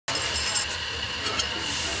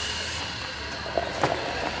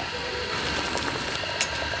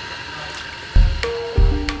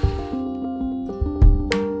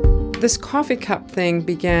This coffee cup thing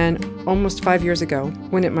began almost 5 years ago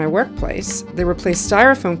when at my workplace they replaced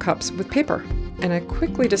styrofoam cups with paper. And I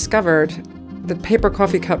quickly discovered that paper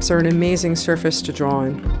coffee cups are an amazing surface to draw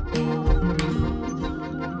on.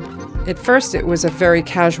 At first it was a very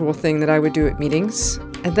casual thing that I would do at meetings,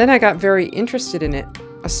 and then I got very interested in it,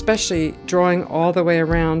 especially drawing all the way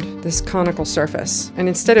around this conical surface. And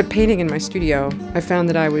instead of painting in my studio, I found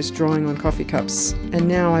that I was drawing on coffee cups, and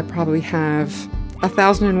now I probably have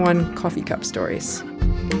 1,001 coffee cup stories.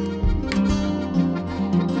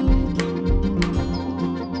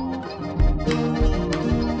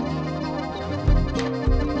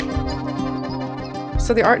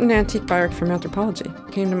 So the art and antique buyer from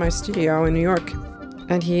Anthropologie came to my studio in New York,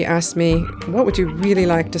 and he asked me, what would you really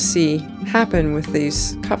like to see happen with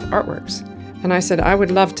these cup artworks? And I said, I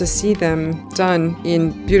would love to see them done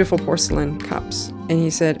in beautiful porcelain cups. And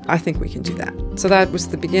he said, I think we can do that. So that was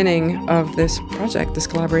the beginning of this project, this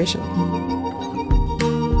collaboration.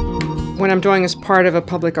 When I'm drawing as part of a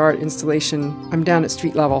public art installation, I'm down at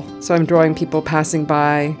street level. So I'm drawing people passing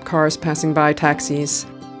by, cars passing by, taxis.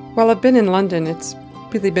 While I've been in London, it's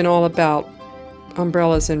really been all about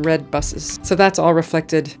umbrellas and red buses. So that's all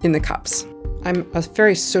reflected in the cups. I'm a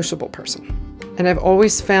very sociable person, and I've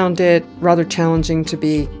always found it rather challenging to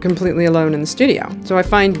be completely alone in the studio. So I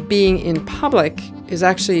find being in public is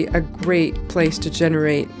actually a great place to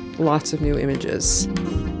generate lots of new images.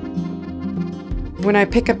 When I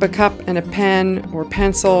pick up a cup and a pen or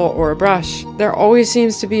pencil or a brush, there always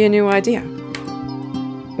seems to be a new idea.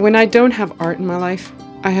 When I don't have art in my life,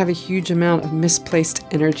 I have a huge amount of misplaced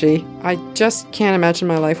energy. I just can't imagine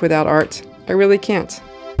my life without art. I really can't.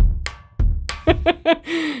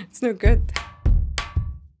 It's no good.